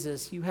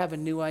Jesus, you have a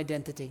new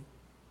identity.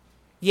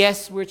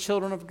 Yes, we're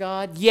children of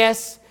God.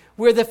 Yes,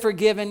 we're the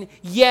forgiven.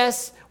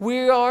 Yes,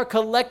 we are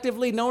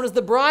collectively known as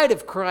the bride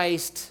of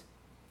Christ.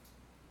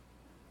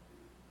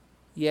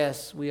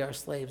 Yes, we are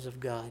slaves of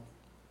God.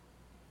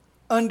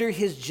 Under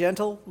his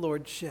gentle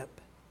lordship,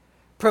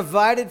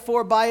 provided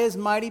for by his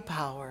mighty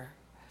power,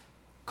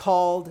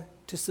 called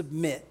to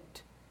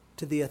submit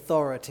to the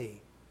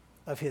authority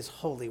of his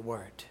holy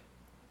word.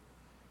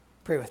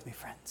 Pray with me,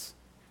 friends.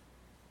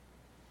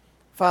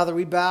 Father,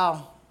 we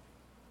bow.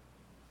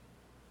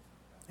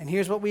 And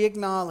here's what we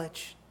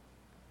acknowledge.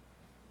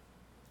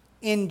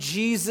 In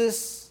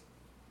Jesus,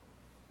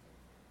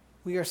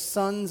 we are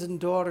sons and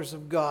daughters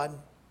of God.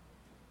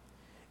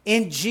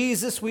 In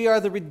Jesus, we are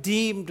the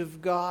redeemed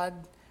of God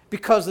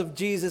because of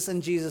Jesus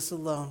and Jesus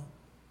alone.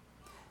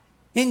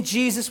 In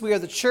Jesus, we are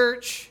the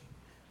church,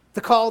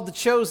 the called, the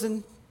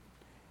chosen.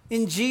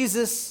 In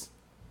Jesus,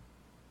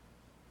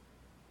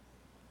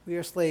 we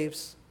are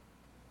slaves.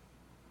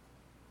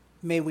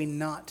 May we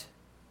not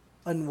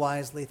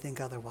unwisely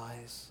think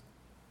otherwise.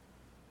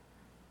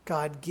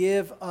 God,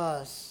 give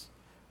us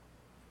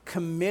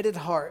committed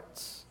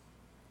hearts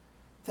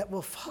that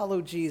will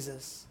follow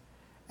Jesus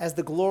as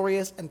the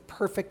glorious and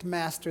perfect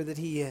master that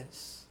he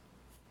is.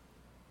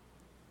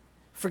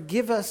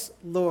 Forgive us,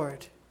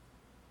 Lord,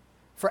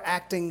 for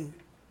acting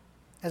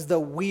as though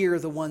we're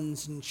the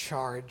ones in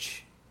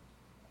charge.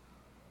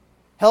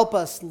 Help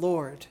us,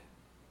 Lord,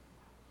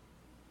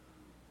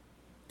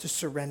 to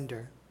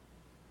surrender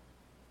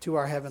to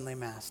our heavenly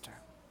master.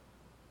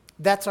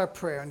 That's our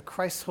prayer in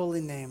Christ's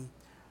holy name.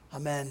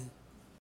 Amen.